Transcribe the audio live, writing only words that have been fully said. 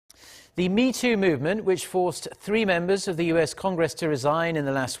The Me Too movement, which forced 3 members of the US Congress to resign in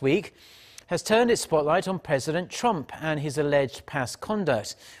the last week, has turned its spotlight on President Trump and his alleged past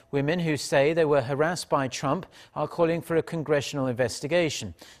conduct. Women who say they were harassed by Trump are calling for a congressional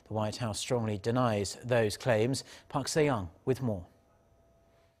investigation. The White House strongly denies those claims. Park Se-young with more.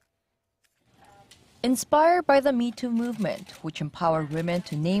 Inspired by the Me Too movement, which empowered women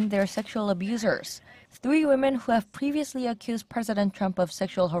to name their sexual abusers, 3 women who have previously accused President Trump of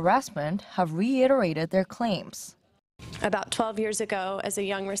sexual harassment have reiterated their claims. About 12 years ago, as a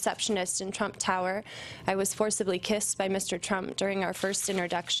young receptionist in Trump Tower, I was forcibly kissed by Mr. Trump during our first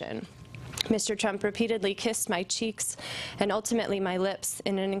introduction. Mr. Trump repeatedly kissed my cheeks and ultimately my lips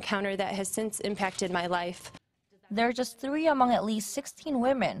in an encounter that has since impacted my life. There are just 3 among at least 16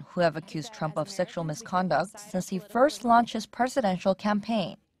 women who have accused Trump of sexual misconduct since he first launched his presidential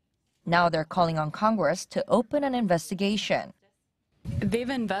campaign. Now they're calling on Congress to open an investigation. They've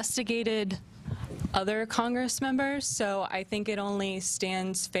investigated other Congress members, so I think it only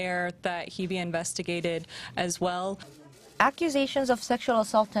stands fair that he be investigated as well. Accusations of sexual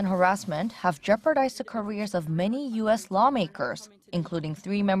assault and harassment have jeopardized the careers of many U.S. lawmakers, including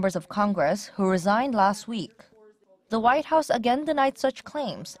 3 members of Congress who resigned last week. The White House again denied such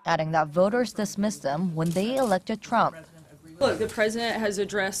claims, adding that voters dismissed them when they elected Trump. Look, the president has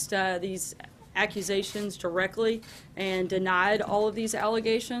addressed these accusations directly and denied all of these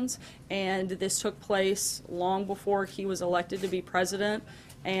allegations, and this took place long before he was elected to be president,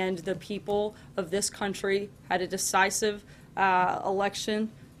 and the people of this country had a decisive election,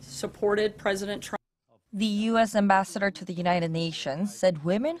 supported President Trump. The U.S. ambassador to the United Nations said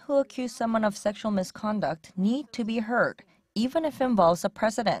women who accuse someone of sexual misconduct need to be heard, even if it involves a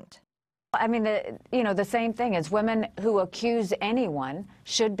president. I mean, the same thing as women who accuse anyone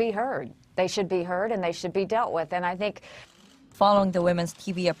should be heard. They should be heard and they should be dealt with. And I think following the women's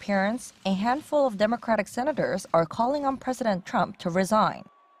TV appearance, a handful of Democratic senators are calling on President Trump to resign.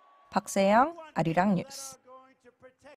 Park Se-young, Arirang News.